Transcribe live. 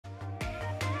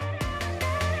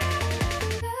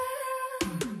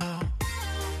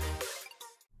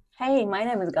Hey, my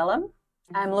name is Gaille.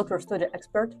 I'm Looker Studio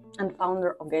expert and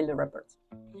founder of Gaille Reports.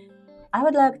 I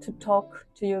would like to talk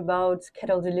to you about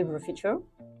schedule delivery feature.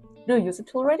 Do you use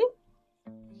it already?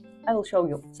 I will show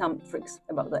you some tricks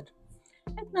about that.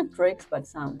 And not tricks, but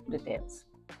some details.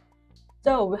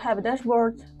 So we have a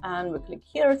dashboard and we click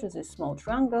here to this small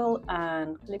triangle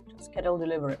and click to schedule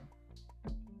delivery.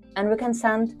 And we can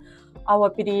send our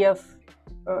PDF,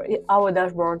 our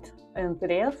dashboard in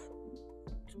PDF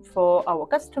for our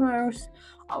customers,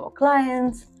 our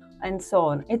clients, and so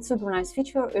on. It's a super nice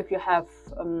feature if you have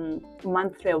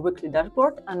monthly or weekly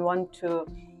dashboard and want to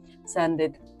send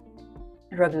it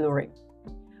regularly.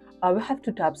 We have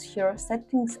two tabs here,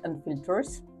 settings and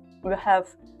filters. We have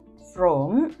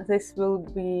from, this will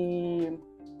be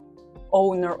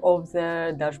owner of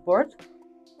the dashboard,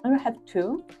 and we have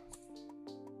two.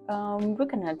 We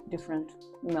can add different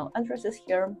email addresses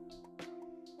here.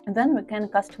 And then we can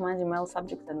customize email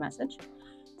subject and message.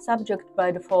 Subject by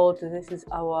default, this is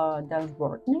our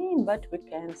dashboard name, but we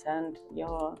can send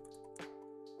your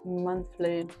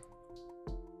monthly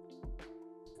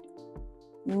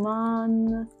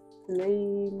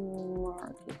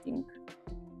marketing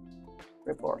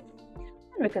report.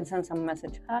 And we can send some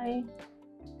message, hi,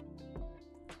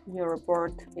 your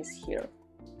report is here.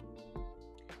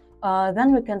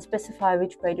 Then we can specify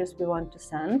which pages we want to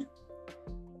send.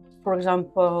 For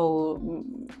example,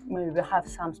 maybe we have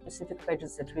some specific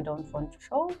pages that we don't want to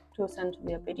show to send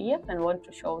via PDF and want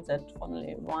to show that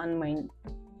only one main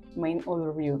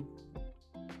overview.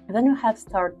 And then you have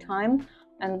start time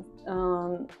and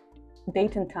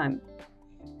date and time.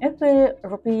 If we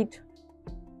repeat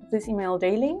this email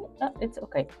daily, it's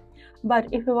okay.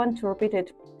 But if we want to repeat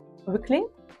it weekly,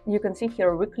 you can see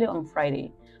here weekly on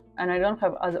Friday, and I don't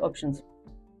have other options.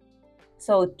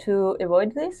 So to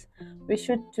avoid this, we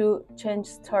should change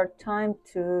start time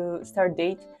to start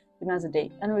date to another day.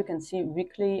 And we can see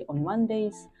weekly on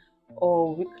Mondays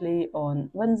or weekly on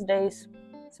Wednesdays,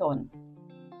 so on.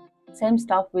 Same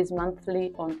stuff with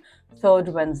monthly on third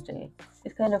Wednesday.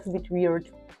 It's kind of a bit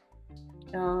weird.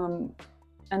 And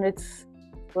it's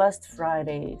last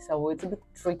Friday, so it's a bit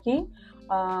tricky.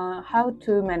 How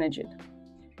to manage it?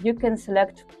 You can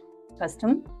select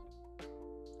custom.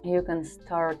 You can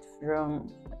start from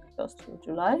 1st of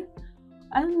July,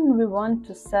 and we want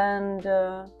to send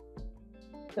to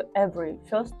every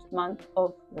first month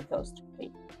of the first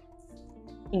day.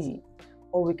 Easy.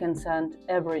 Or we can send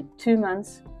every 2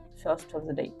 months, first of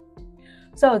the day.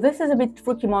 So this is a bit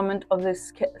tricky moment of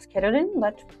this scheduling,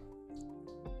 but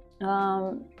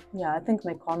yeah, I think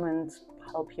my comments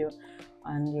help you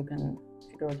and you can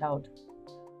figure it out.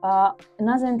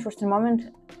 Another interesting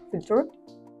moment, filter.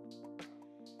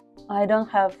 I don't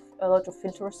have a lot of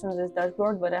filters in this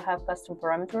dashboard, but I have custom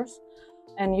parameters,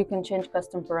 and you can change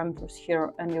custom parameters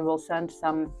here, and you will send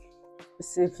some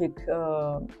specific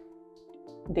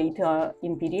data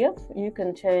in PDF. You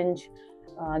can change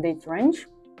date range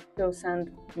to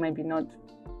send maybe not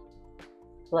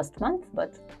last month,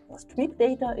 but last week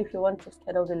data if you want to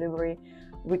schedule delivery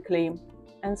weekly,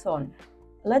 and so on.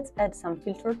 Let's add some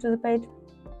filter to the page.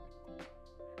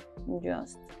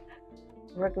 Just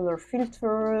regular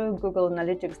filter, Google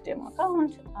Analytics demo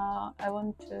account. I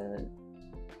want to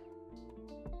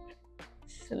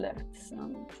select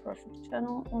some traffic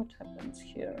channel. What happens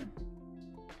here?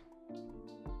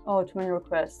 Oh, too many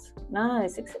requests.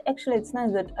 Nice. Actually, it's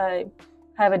nice that I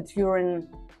have it during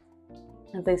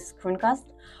this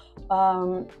screencast.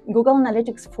 Google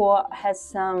Analytics 4 has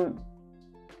some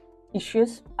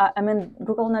issues. I mean,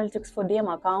 Google Analytics for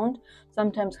demo account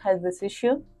sometimes has this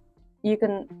issue. You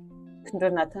can do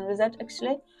nothing with that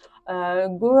actually.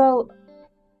 Google,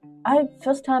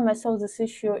 first time I saw this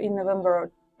issue in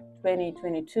November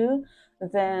 2022,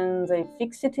 then they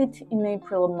fixed it in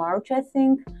April or March, I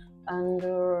think, and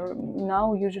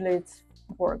now usually it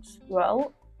works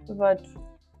well, but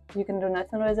you can do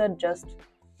nothing with it, just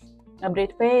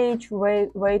update page,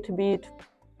 wait a bit.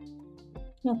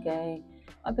 Okay,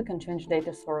 we can change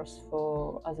data source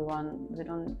for other one. We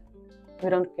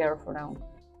don't care for now.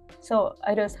 So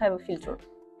I just have a filter.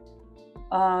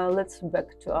 Let's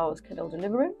back to our schedule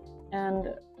delivery,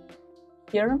 and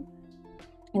here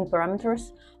in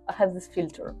parameters I have this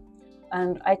filter,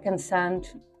 and I can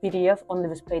send PDF only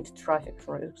with paid traffic,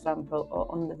 for example, or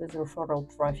only with referral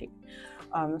traffic.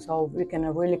 So we can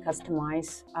really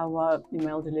customize our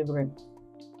email delivery.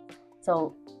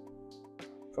 So,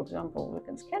 for example, we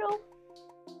can schedule,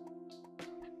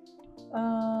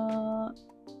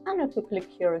 and if we click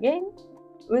here again,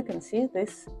 we can see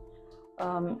this,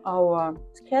 our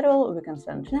schedule. We can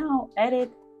send now,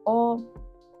 edit, or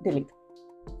delete.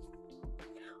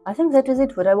 I think that is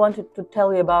it, what I wanted to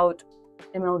tell you about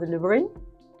email delivery.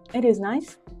 It is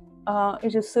nice.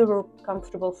 It is super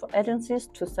comfortable for agencies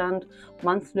to send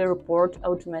monthly report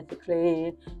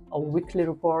automatically or weekly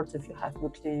reports if you have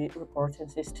weekly reporting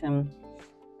system.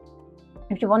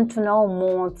 If you want to know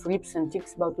more tips and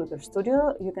tricks about Looker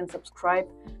Studio, you can subscribe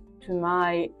to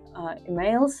my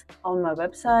emails on my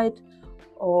website,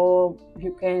 or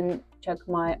you can check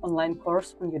my online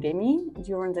course on Udemy.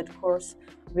 During that course,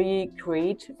 we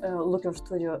create a Looker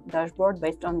Studio dashboard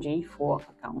based on G4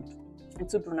 account.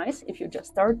 It's super nice if you just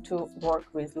start to work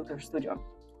with Looker Studio.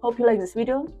 Hope you like this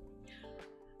video.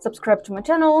 Subscribe to my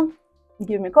channel,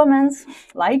 give me comments,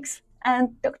 likes,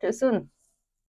 and talk to you soon.